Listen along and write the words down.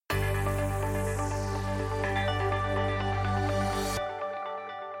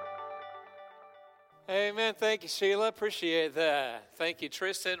Amen. Thank you, Sheila. Appreciate that. Thank you,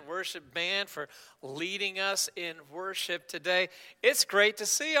 Tristan, worship band, for leading us in worship today. It's great to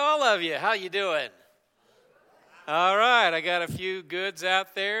see all of you. How you doing? All right. I got a few goods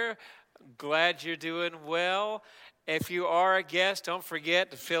out there. Glad you're doing well. If you are a guest, don't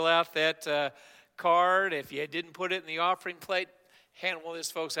forget to fill out that card. If you didn't put it in the offering plate, hand one of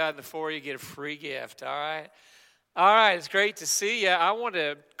these folks out in the foyer, you get a free gift. All right. All right, it's great to see you. I want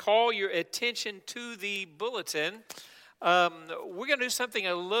to call your attention to the bulletin. We're going to do something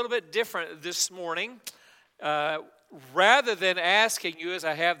a little bit different this morning. Rather than asking you, as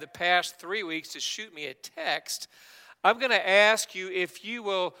I have the past 3 weeks, to shoot me a text, I'm going to ask you if you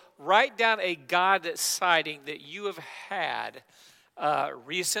will write down a God sighting that you have had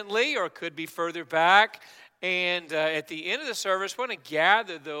recently, or it could be further back. And at the end of the service, we're going to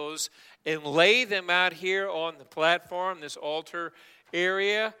gather those and lay them out here on the platform, this altar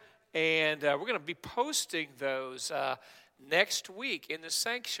area. And we're going to be posting those next week in the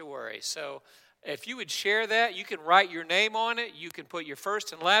sanctuary. So if you would share that, you can write your name on it. You can put your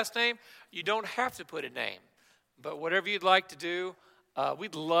first and last name. You don't have to put a name. But whatever you'd like to do,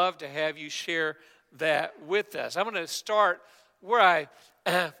 we'd love to have you share that with us. I'm going to start where I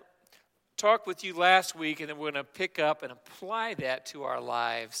talked with you last week, and then we're going to pick up and apply that to our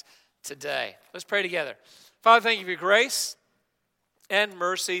lives today. Let's pray together. Father, thank you for your grace and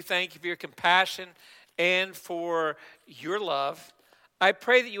mercy. Thank you for your compassion and for your love. I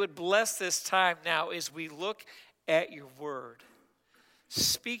pray that you would bless this time now as we look at your word.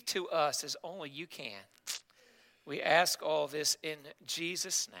 Speak to us as only you can. We ask all this in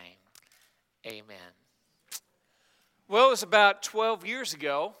Jesus' name. Amen. Well, it was about 12 years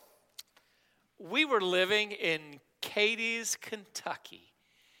ago. We were living in Cadiz, Kentucky.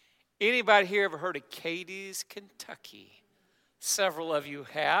 Anybody here ever heard of Cadiz, Kentucky? Several of you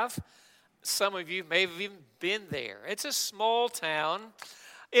have. Some of you may have even been there. It's a small town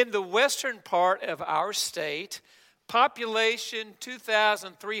in the western part of our state. Population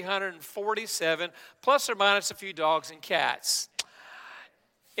 2,347, plus or minus a few dogs and cats.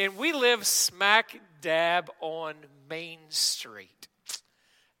 And we live smack dab on Main Street.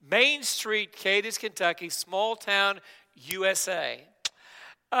 Main Street, Cadiz, Kentucky, small town, USA.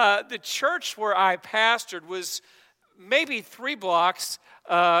 The church where I pastored was maybe 3 blocks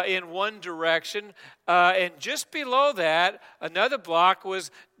in one direction, and just below that, another block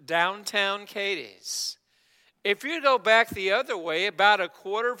was downtown Cadiz. If you go back the other way, about a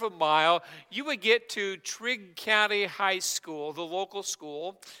quarter of a mile, you would get to Trigg County High School, the local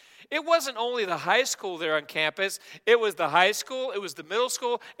school. It wasn't only the high school there on campus. It was the high school, it was the middle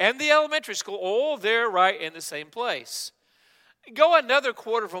school, and the elementary school, all there right in the same place. Go another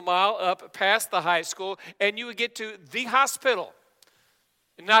quarter of a mile up past the high school, and you would get to the hospital.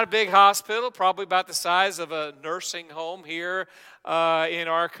 Not a big hospital, probably about the size of a nursing home here in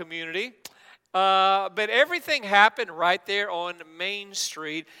our community. But everything happened right there on Main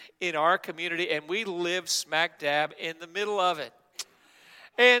Street in our community, and we lived smack dab in the middle of it.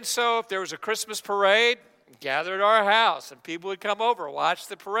 And so if there was a Christmas parade, gather at our house, and people would come over, watch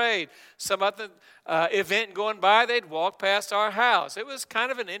the parade. Some other event going by, they'd walk past our house. It was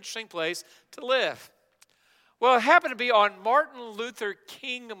kind of an interesting place to live. Well, it happened to be on Martin Luther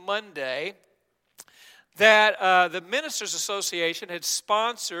King Monday that the Ministers Association had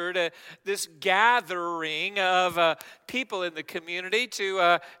sponsored this gathering of people in the community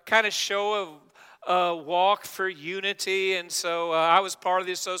to kind of show a walk for unity. And so I was part of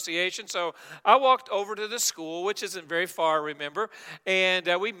the association. So I walked over to the school, which isn't very far, remember. And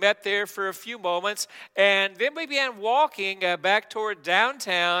we met there for a few moments. And then we began walking back toward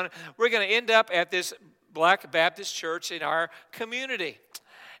downtown. We're going to end up at this Black Baptist church in our community.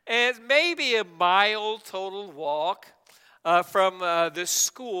 And it's maybe a mile total walk from the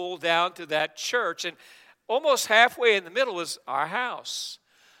school down to that church. And almost halfway in the middle was our house.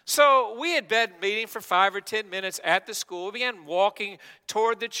 So we had been meeting for 5 or 10 minutes at the school. We began walking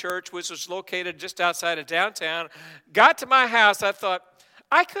toward the church, which was located just outside of downtown. Got to my house, I thought,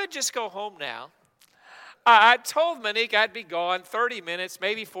 I could just go home now. I told Monique I'd be gone 30 minutes,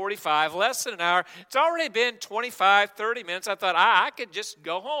 maybe 45, less than an hour. It's already been 25, 30 minutes. I thought, I could just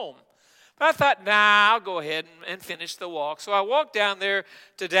go home. But I thought, I'll go ahead and finish the walk. So I walked down there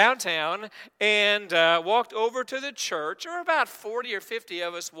to downtown and walked over to the church. There were about 40 or 50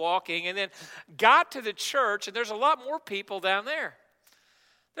 of us walking, and then got to the church, and there's a lot more people down there.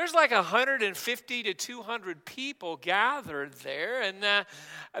 There's like 150 to 200 people gathered there, and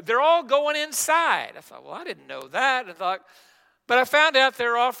they're all going inside. I thought, well, I didn't know that. But I found out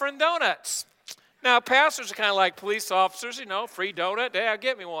they're offering donuts. Now, pastors are kind of like police officers, free donut. Yeah,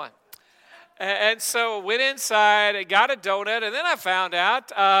 get me one. And so went inside and got a donut, and then I found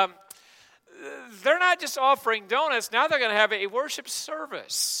out they're not just offering donuts. Now they're going to have a worship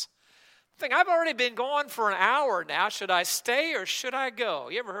service. I've already been gone for an hour now. Should I stay or should I go?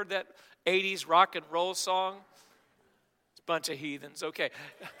 You ever heard that 80s rock and roll song? It's a bunch of heathens. Okay.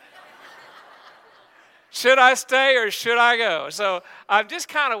 Should I stay or should I go? So I'm just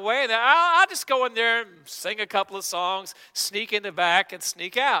kind of weighing that. I'll just go in there and sing a couple of songs, sneak in the back and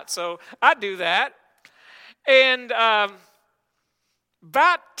sneak out. So I do that. And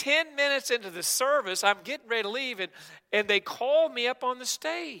about 10 minutes into the service, I'm getting ready to leave, and they call me up on the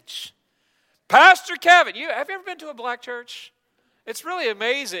stage. Pastor Kevin, have you ever been to a black church? It's really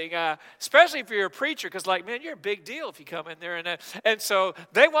amazing, especially if you're a preacher, because, man, you're a big deal if you come in there. And so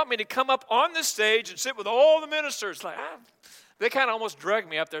they want me to come up on the stage and sit with all the ministers. They kind of almost drug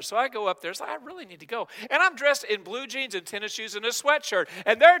me up there. So I go up there. It's I really need to go. And I'm dressed in blue jeans and tennis shoes and a sweatshirt.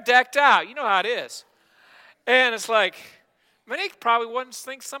 And they're decked out. You know how it is. And it's Monique probably wouldn't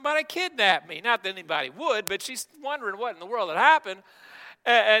think somebody kidnapped me. Not that anybody would, but she's wondering what in the world had happened.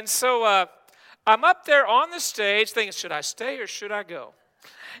 And so I'm up there on the stage thinking, should I stay or should I go?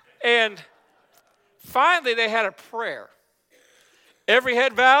 And finally they had a prayer. Every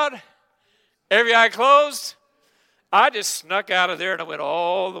head bowed, every eye closed. I just snuck out of there and I went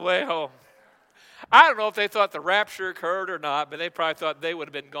all the way home. I don't know if they thought the rapture occurred or not, but they probably thought they would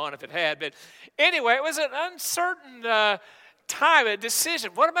have been gone if it had. But anyway, it was an uncertain time, a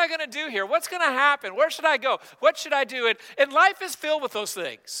decision. What am I going to do here? What's going to happen? Where should I go? What should I do? And life is filled with those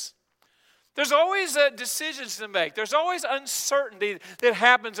things. There's always decisions to make. There's always uncertainty that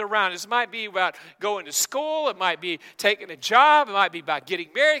happens around us. It might be about going to school. It might be taking a job. It might be about getting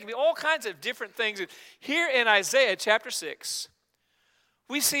married. It can be all kinds of different things. And here in Isaiah chapter 6,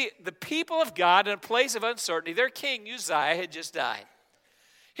 we see the people of God in a place of uncertainty. Their king, Uzziah, had just died.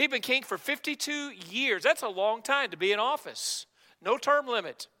 He'd been king for 52 years. That's a long time to be in office. No term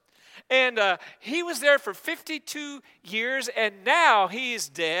limit. And he was there for 52 years, and now he is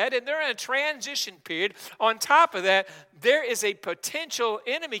dead, and they're in a transition period. On top of that, there is a potential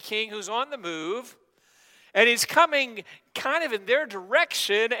enemy king who's on the move, and he's coming kind of in their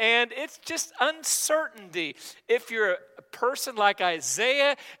direction, and it's just uncertainty. If you're a person like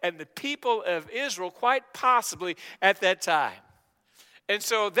Isaiah and the people of Israel, quite possibly at that time. And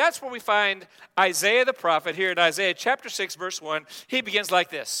so that's where we find Isaiah the prophet here in Isaiah chapter 6, verse 1. He begins like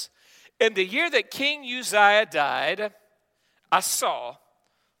this. In the year that King Uzziah died, I saw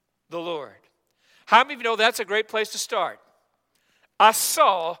the Lord. How many of you know that's a great place to start? I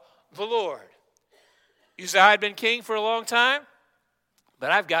saw the Lord. Uzziah had been king for a long time, but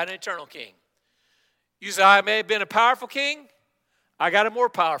I've got an eternal king. Uzziah may have been a powerful king. I got a more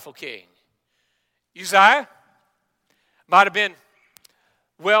powerful king. Uzziah might have been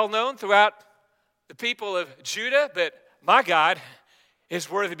well known throughout the people of Judah, but my God is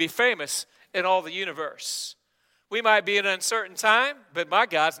worthy to be famous in all the universe. We might be in an uncertain time, but my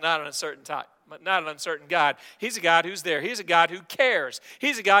God's not an uncertain time, not an uncertain God. He's a God who's there. He's a God who cares.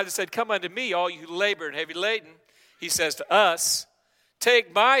 He's a God that said, come unto me, all you who labor and heavy laden. He says to us,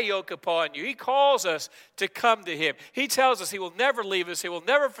 take my yoke upon you. He calls us to come to him. He tells us he will never leave us. He will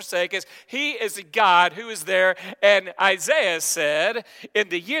never forsake us. He is a God who is there. And Isaiah said, in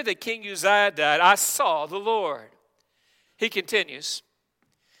the year that King Uzziah died, I saw the Lord. He continues,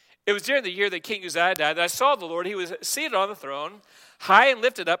 it was during the year that King Uzziah died that I saw the Lord. He was seated on the throne, high and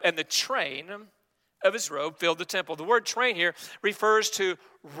lifted up, and the train of his robe filled the temple. The word train here refers to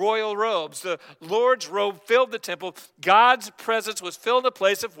royal robes. The Lord's robe filled the temple. God's presence was filled the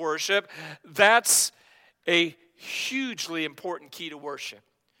place of worship. That's a hugely important key to worship.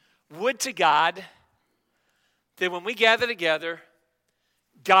 Would to God that when we gather together,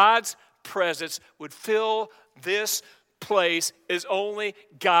 God's presence would fill this place as only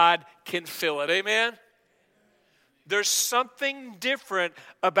God can fill it. Amen? There's something different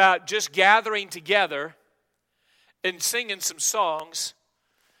about just gathering together and singing some songs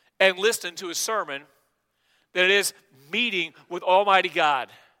and listening to a sermon than it is meeting with Almighty God.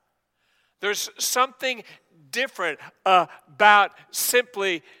 There's something different about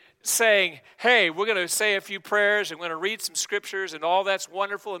simply saying, hey, we're going to say a few prayers and we're going to read some scriptures and all that's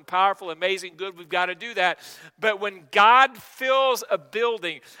wonderful and powerful, amazing, good. We've got to do that. But when God fills a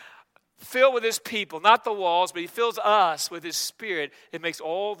building filled with his people, not the walls, but he fills us with his spirit, it makes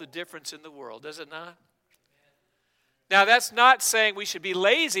all the difference in the world, does it not? Now, that's not saying we should be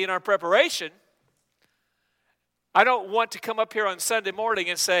lazy in our preparation. I don't want to come up here on Sunday morning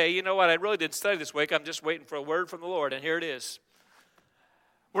and say, you know what, I really didn't study this week. I'm just waiting for a word from the Lord, and here it is.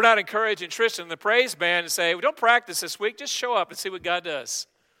 We're not encouraging Tristan and the praise band to say, well, don't practice this week. Just show up and see what God does.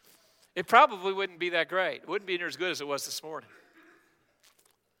 it probably wouldn't be that great. It wouldn't be near as good as it was this morning.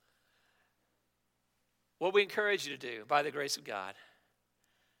 What we encourage you to do, by the grace of God,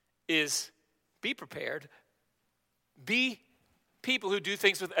 is be prepared. Be people who do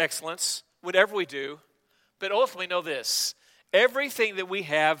things with excellence, whatever we do. But ultimately know this: everything that we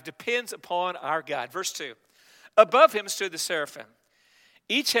have depends upon our God. Verse 2. Above him stood the seraphim.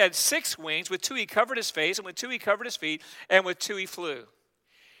 Each had 6 wings. With 2 he covered his face, and with 2 he covered his feet, and with 2 he flew.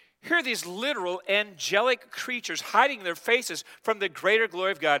 Here are these literal angelic creatures hiding their faces from the greater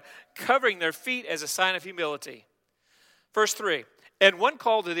glory of God, covering their feet as a sign of humility. Verse 3. And one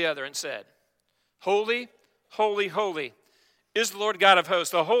called to the other and said, Holy, holy, holy is the Lord God of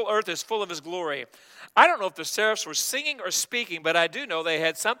hosts. The whole earth is full of his glory. I don't know if the seraphs were singing or speaking, but I do know they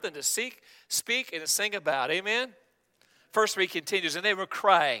had something to speak, and sing about. Amen? Verse 3 continues, and they were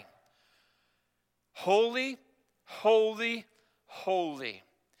crying, Holy, holy, holy.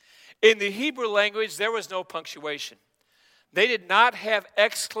 In the Hebrew language, there was no punctuation. They did not have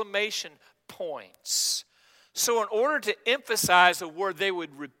exclamation points. So in order to emphasize the word, they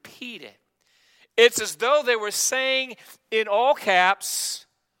would repeat it. It's as though they were saying in all caps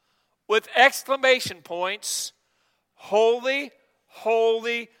with exclamation points, Holy,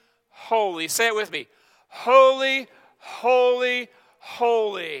 holy, holy. Say it with me. Holy, holy,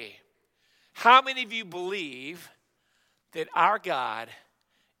 holy. How many of you believe that our God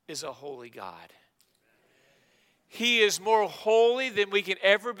is a holy God? He is more holy than we can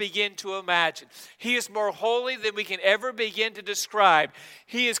ever begin to imagine. He is more holy than we can ever begin to describe.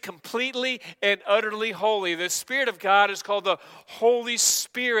 He is completely and utterly holy. The Spirit of God is called the Holy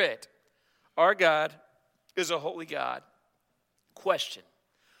Spirit. Our God is a holy God. Question: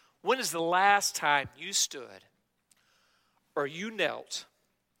 when is the last time you stood, or you knelt,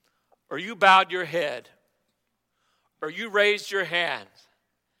 or you bowed your head, or you raised your hand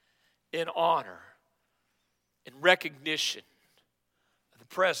in honor, in recognition of the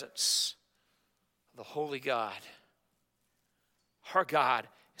presence of the holy God? Our God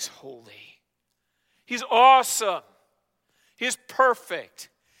is holy. He's awesome. He is perfect.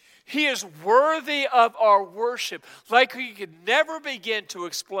 He is worthy of our worship like we could never begin to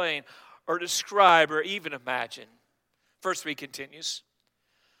explain or describe or even imagine. Verse 3 continues.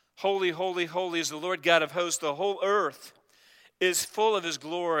 Holy, holy, holy is the Lord God of hosts. The whole earth is full of his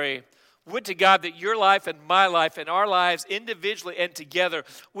glory. Would to God that your life and my life and our lives individually and together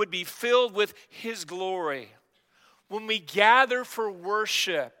would be filled with his glory. When we gather for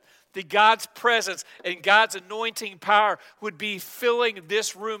worship, that God's presence and God's anointing power would be filling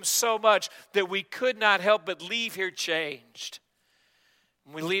this room so much that we could not help but leave here changed.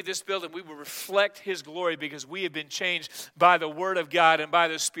 When we leave this building, we will reflect his glory because we have been changed by the word of God and by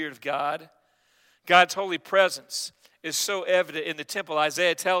the Spirit of God. God's holy presence is so evident in the temple.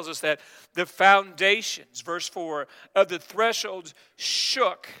 Isaiah tells us that the foundations, verse 4, of the thresholds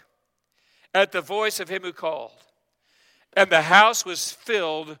shook at the voice of him who called, and the house was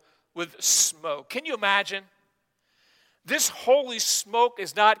filled with smoke. Can you imagine? This holy smoke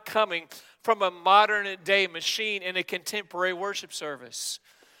is not coming from a modern day machine in a contemporary worship service.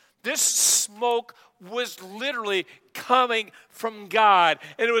 This smoke was literally coming from God,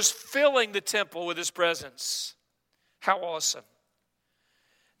 and it was filling the temple with his presence. How awesome.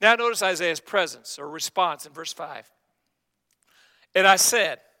 Now notice Isaiah's presence or response in verse 5. And I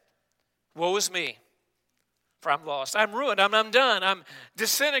said, woe is me, for I'm lost. I'm ruined. I'm undone. I'm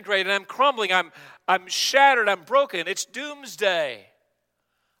disintegrated. I'm crumbling. I'm shattered. I'm broken. It's doomsday.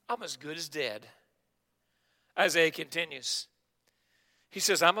 I'm as good as dead. Isaiah continues. He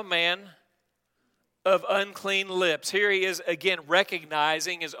says, I'm a man of unclean lips. Here he is again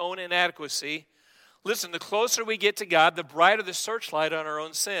recognizing his own inadequacy. Listen, the closer we get to God, the brighter the searchlight on our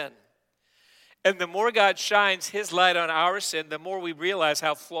own sin. And the more God shines his light on our sin, the more we realize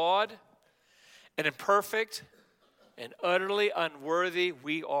how flawed and imperfect and utterly unworthy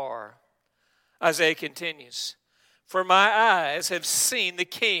we are. Isaiah continues, for my eyes have seen the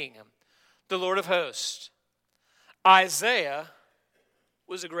King, the Lord of hosts. Isaiah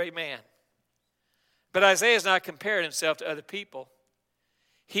was a great man. But Isaiah is not comparing himself to other people.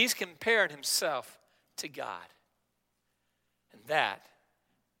 He's comparing himself to God. And that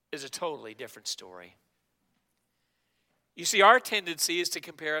is a totally different story. You see, our tendency is to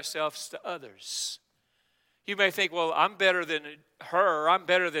compare ourselves to others. You may think, well, I'm better than her, I'm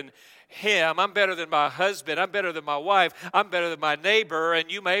better than him, I'm better than my husband, I'm better than my wife, I'm better than my neighbor,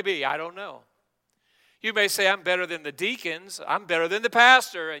 and you may be, I don't know. You may say, I'm better than the deacons, I'm better than the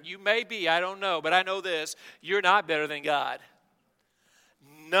pastor, and you may be, I don't know, but I know this, you're not better than God.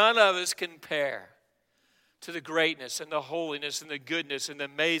 None of us compare. to the greatness and the holiness and the goodness and the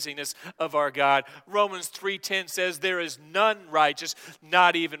amazingness of our God. Romans 3:10 says, there is none righteous,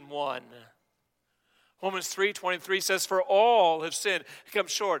 not even one. Romans 3:23 says, for all have sinned and come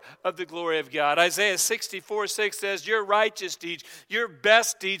short of the glory of God. Isaiah 64:6 says, your righteous deeds, your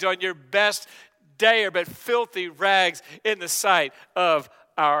best deeds on your best day are but filthy rags in the sight of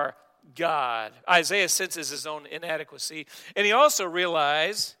our God. Isaiah senses his own inadequacy, and he also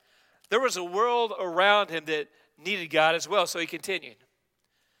realized there was a world around him that needed God as well. So he continued,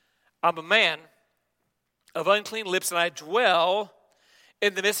 I'm a man of unclean lips, and I dwell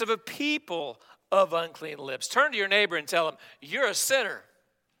in the midst of a people of unclean lips. Turn to your neighbor and tell him, you're a sinner.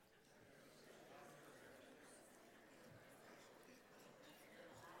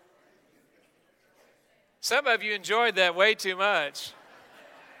 Some of you enjoyed that way too much.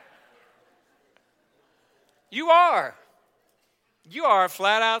 You are. You are a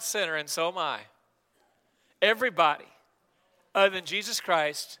flat-out sinner, and so am I. Everybody, other than Jesus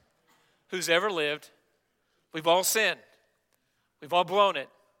Christ, who's ever lived, we've all sinned. We've all blown it.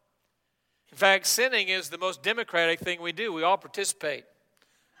 In fact, sinning is the most democratic thing we do. We all participate.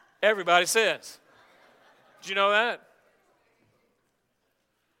 Everybody sins. Did you know that?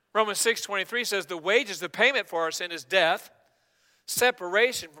 Romans 6:23 says, the wages, the payment for our sin is death,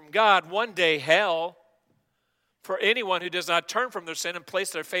 separation from God, one day hell, for anyone who does not turn from their sin and place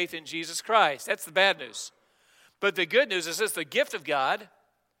their faith in Jesus Christ. That's the bad news. But the good news is this, the gift of God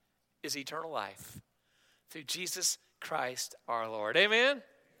is eternal life through Jesus Christ our Lord. Amen?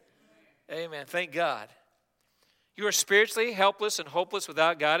 Amen. Thank God. You are spiritually helpless and hopeless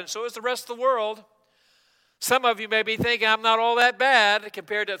without God, and so is the rest of the world. Some of you may be thinking, I'm not all that bad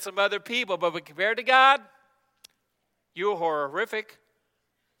compared to some other people, but compared to God, you're a horrific,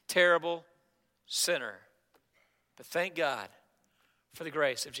 terrible sinner. But thank God for the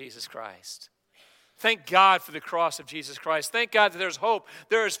grace of Jesus Christ. Thank God for the cross of Jesus Christ. Thank God that there's hope.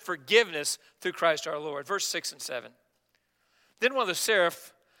 There is forgiveness through Christ our Lord. Verse 6 and 7. Then one of the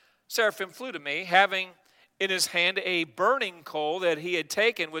seraphim flew to me, having in his hand a burning coal that he had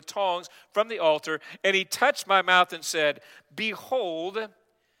taken with tongs from the altar, and he touched my mouth and said, behold,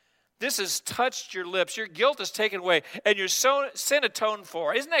 this has touched your lips. Your guilt is taken away, and your sin atoned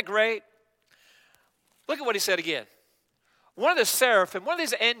for. Isn't that great? Look at what he said again. One of the seraphim, one of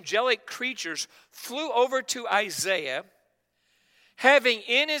these angelic creatures, flew over to Isaiah, having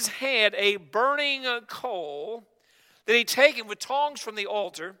in his hand a burning coal that he'd taken with tongs from the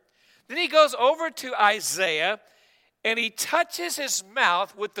altar. Then he goes over to Isaiah, and he touches his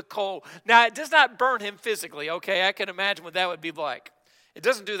mouth with the coal. Now, it does not burn him physically, okay? I can imagine what that would be like. It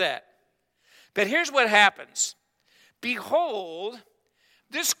doesn't do that. But here's what happens. Behold,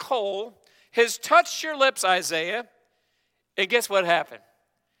 this coal has touched your lips, Isaiah, and guess what happened?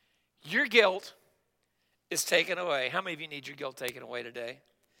 Your guilt is taken away. How many of you need your guilt taken away today?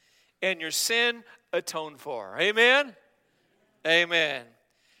 And your sin atoned for. Amen? Amen.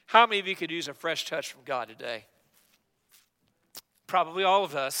 How many of you could use a fresh touch from God today? Probably all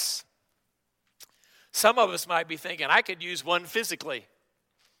of us. Some of us might be thinking, I could use one physically.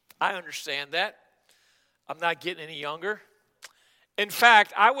 I understand that. I'm not getting any younger. In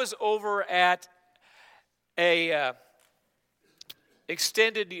fact, I was over at a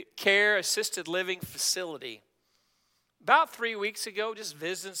extended care assisted living facility about 3 weeks ago, just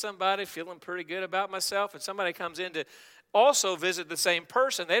visiting somebody, feeling pretty good about myself, and somebody comes in to also visit the same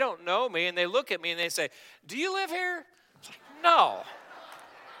person. They don't know me, and they look at me and they say, do you live here? No.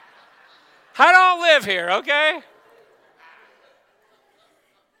 I don't live here, okay?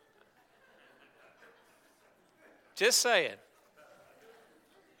 Just saying.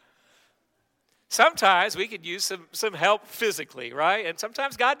 Sometimes we could use some help physically, right? And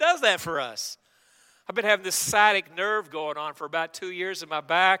sometimes God does that for us. I've been having this sciatic nerve going on for about 2 years in my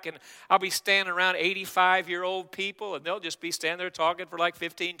back, and I'll be standing around 85-year-old people, and they'll just be standing there talking for like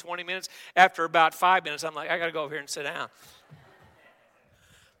 15, 20 minutes. After about 5 minutes, I'm like, I got to go over here and sit down.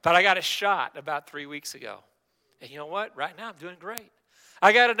 But I got a shot about 3 weeks ago. And you know what? Right now, I'm doing great.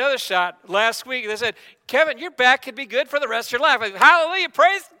 I got another shot last week. They said, Kevin, your back could be good for the rest of your life. I said, hallelujah,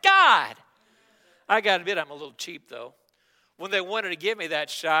 praise God. I got to admit, I'm a little cheap, though. When they wanted to give me that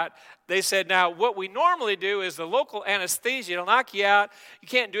shot, they said, now, what we normally do is the local anesthesia will knock you out. You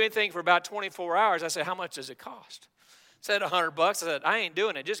can't do anything for about 24 hours. I said, how much does it cost? Said $100. I said, I ain't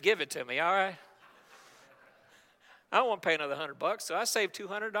doing it. Just give it to me, all right? I don't want to pay another $100, so I saved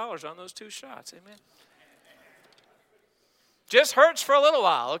 $200 on those 2 shots. Amen. Just hurts for a little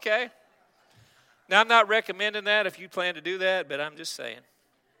while, okay? Now, I'm not recommending that if you plan to do that, but I'm just saying.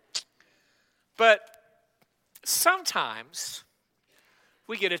 But sometimes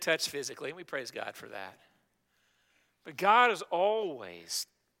we get a touch physically, and we praise God for that. But God is always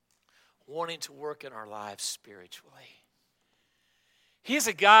wanting to work in our lives spiritually. He is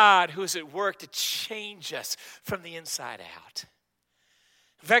a God who is at work to change us from the inside out.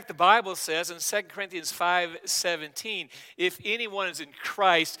 In fact, the Bible says in 2 Corinthians 5:17, if anyone is in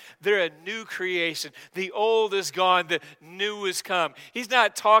Christ, they're a new creation. The old is gone, the new is come. He's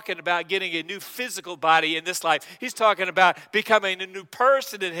not talking about getting a new physical body in this life. He's talking about becoming a new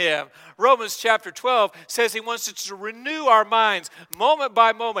person in Him. Romans chapter 12 says He wants us to renew our minds moment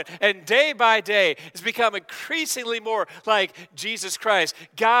by moment and day by day. It's become increasingly more like Jesus Christ.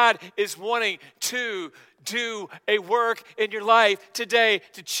 God is wanting to do a work in your life today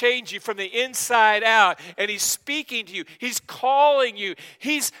to change you from the inside out. And He's speaking to you. He's calling you.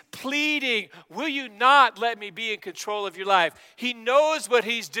 He's pleading, will you not let me be in control of your life? He knows what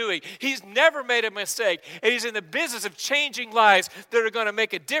He's doing. He's never made a mistake. And He's in the business of changing lives that are going to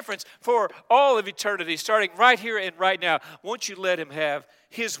make a difference for all of eternity, starting right here and right now. Won't you let Him have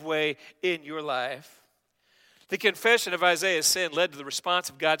His way in your life? The confession of Isaiah's sin led to the response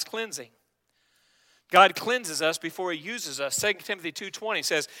of God's cleansing. God cleanses us before He uses us. 2 Timothy 2:20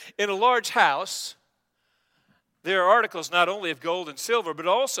 says, in a large house, there are articles not only of gold and silver, but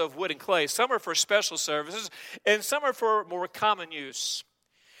also of wood and clay. Some are for special services, and some are for more common use.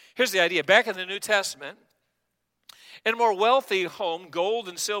 Here's the idea. Back in the New Testament, in a more wealthy home, gold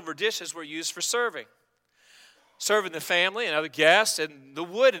and silver dishes were used for serving the family and other guests, and the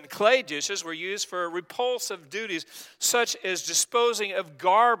wood and clay dishes were used for repulsive duties such as disposing of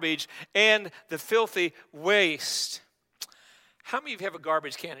garbage and the filthy waste. How many of you have a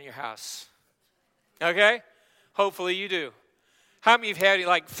garbage can in your house? Okay? Hopefully you do. How many of you have any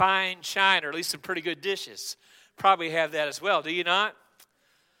like fine china, or at least some pretty good dishes? Probably have that as well, do you not?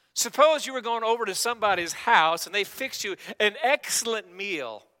 Suppose you were going over to somebody's house and they fixed you an excellent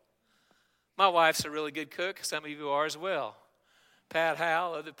meal. My wife's a really good cook. Some of you are as well. Pat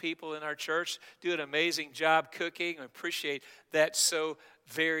Howell, other people in our church do an amazing job cooking. I appreciate that so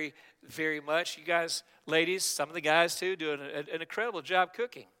very, very much. You guys, ladies, some of the guys too, do an incredible job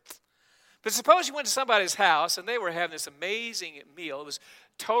cooking. But suppose you went to somebody's house and they were having this amazing meal. It was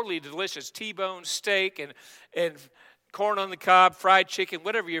totally delicious. T-bone steak and corn on the cob, fried chicken,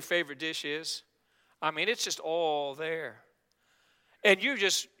 whatever your favorite dish is. I mean, it's just all there. And you're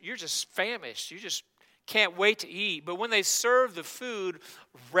just famished. You just can't wait to eat. But when they serve the food,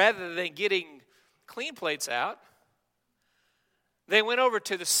 rather than getting clean plates out, they went over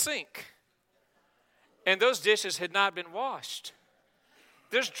to the sink. And those dishes had not been washed.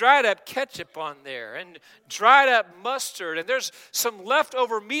 There's dried up ketchup on there and dried up mustard. And there's some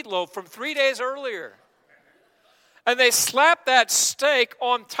leftover meatloaf from 3 days earlier. And they slap that steak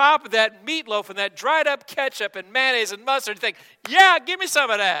on top of that meatloaf and that dried up ketchup and mayonnaise and mustard and think, yeah, give me some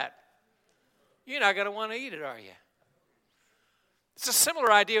of that. You're not going to want to eat it, are you? It's a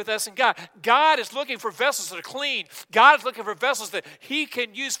similar idea with us and God. God is looking for vessels that are clean. God is looking for vessels that He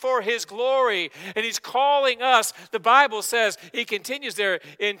can use for His glory. And He's calling us. The Bible says, He continues there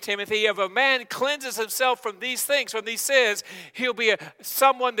in Timothy, if a man cleanses himself from these things, from these sins, he'll be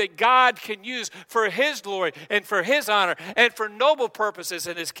someone that God can use for His glory and for His honor and for noble purposes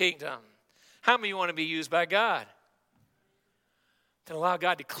in His kingdom. How many of you want to be used by God? To allow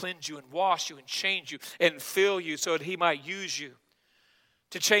God to cleanse you and wash you and change you and fill you so that He might use you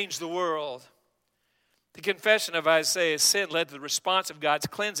to change the world. The confession of Isaiah's sin led to the response of God's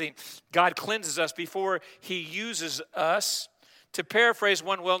cleansing. God cleanses us before He uses us. To paraphrase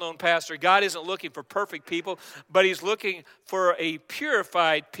one well-known pastor, God isn't looking for perfect people, but He's looking for a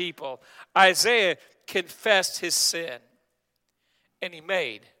purified people. Isaiah confessed his sin, and he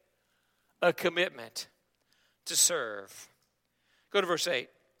made a commitment to serve. Go to verse 8.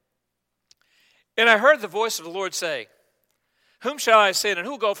 And I heard the voice of the Lord say, whom shall I send, and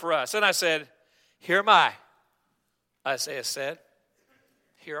who will go for us? And I said, here am I. Isaiah said,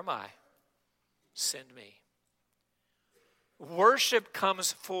 here am I. Send me. Worship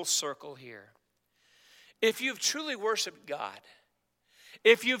comes full circle here. If you've truly worshiped God,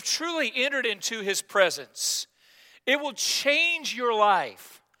 if you've truly entered into His presence, it will change your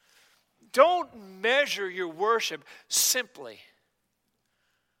life. Don't measure your worship simply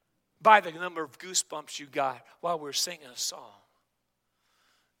by the number of goosebumps you got while we're singing a song.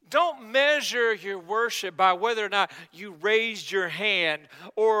 Don't measure your worship by whether or not you raised your hand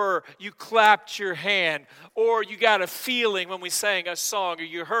or you clapped your hand or you got a feeling when we sang a song or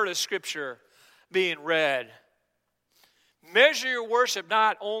you heard a scripture being read. Measure your worship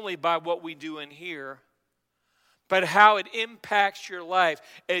not only by what we do in here, but how it impacts your life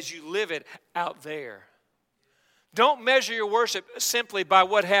as you live it out there. Don't measure your worship simply by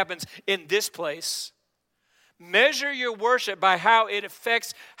what happens in this place. Measure your worship by how it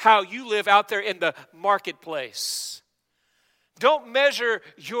affects how you live out there in the marketplace. Don't measure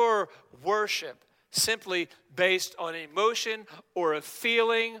your worship simply based on emotion or a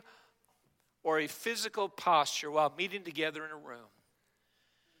feeling or a physical posture while meeting together in a room.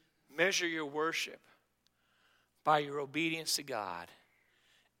 Measure your worship by your obedience to God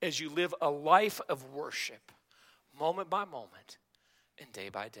as you live a life of worship, moment by moment and day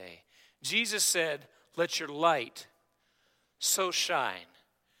by day. Jesus said, "Let your light so shine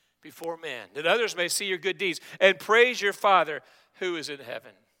before men, that others may see your good deeds and praise your Father who is in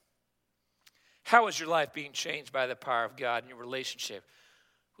heaven." How is your life being changed by the power of God in your relationship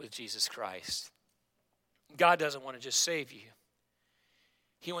with Jesus Christ? God doesn't want to just save you.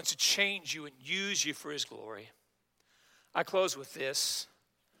 He wants to change you and use you for his glory. I close with this.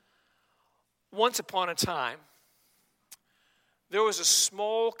 Once upon a time, there was a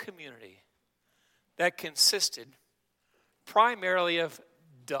small community that consisted primarily of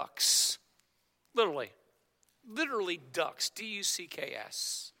ducks. Literally ducks,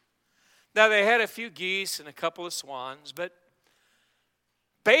 D-U-C-K-S. Now, they had a few geese and a couple of swans, but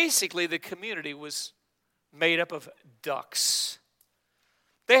basically the community was made up of ducks.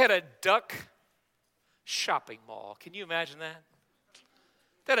 They had a duck shopping mall. Can you imagine that?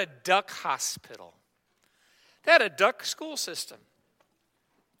 They had a duck hospital. They had a duck school system.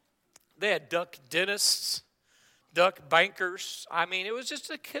 They had duck dentists, duck bankers. I mean, it was just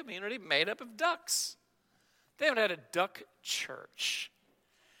a community made up of ducks. They even had a duck church,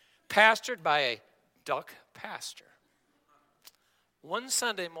 pastored by a duck pastor. One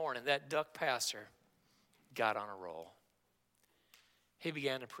Sunday morning, that duck pastor got on a roll. He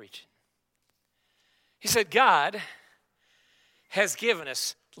began to preach. He said, God has given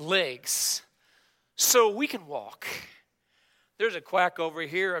us legs so we can walk. There's a quack over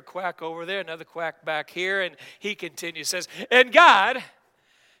here, a quack over there, another quack back here, and he continues, says, and God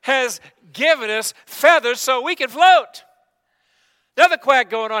has given us feathers so we can float. Another quack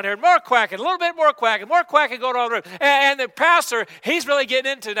going on here, more quacking, a little bit more quacking going on. And the pastor, he's really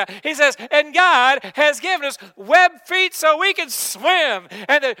getting into it now. He says, and God has given us web feet so we can swim.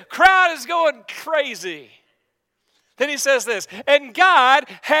 And the crowd is going crazy. Then he says this, and God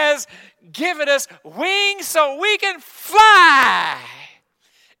has given us wings so we can fly.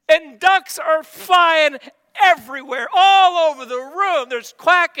 And ducks are flying everywhere, all over the room. There's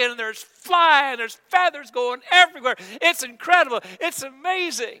quacking, there's flying, there's feathers going everywhere. It's incredible. It's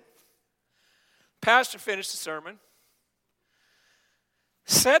amazing. Pastor finished the sermon,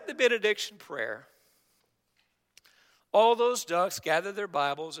 said the benediction prayer. All those ducks gathered their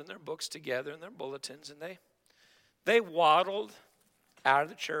Bibles and their books together and their bulletins, and they waddled out of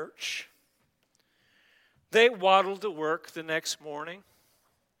the church. They waddled to work the next morning.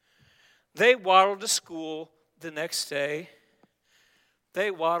 They waddled to school the next day.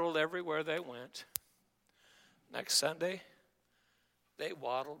 They waddled everywhere they went. Next Sunday, they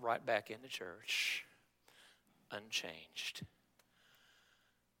waddled right back into church, unchanged.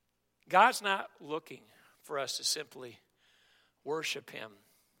 God's not looking for us to simply worship him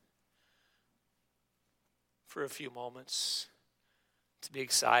for a few moments, to be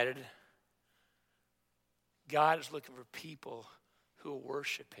excited. God is looking for people who will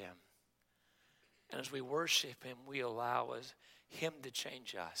worship him. And as we worship him, we allow him to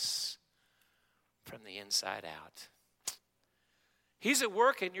change us from the inside out. He's at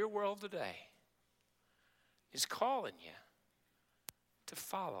work in your world today. He's calling you to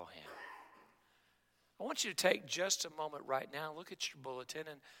follow him. I want you to take just a moment right now, look at your bulletin,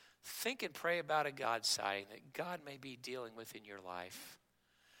 and think and pray about a God sighting that God may be dealing with in your life.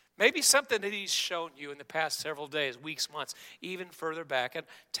 Maybe something that he's shown you in the past several days, weeks, months, even further back. And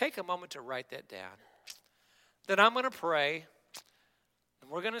take a moment to write that down. Then I'm going to pray,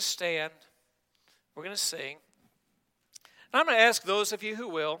 and we're going to stand. We're going to sing. And I'm going to ask those of you who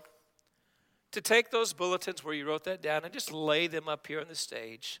will to take those bulletins where you wrote that down and just lay them up here on the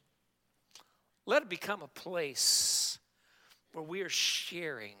stage. Let it become a place where we are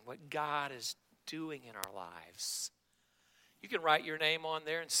sharing what God is doing in our lives. You can write your name on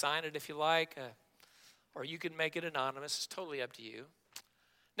there and sign it if you like, or you can make it anonymous. It's totally up to you.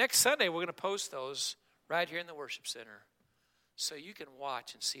 Next Sunday, we're going to post those right here in the worship center so you can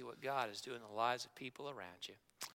watch and see what God is doing in the lives of people around you.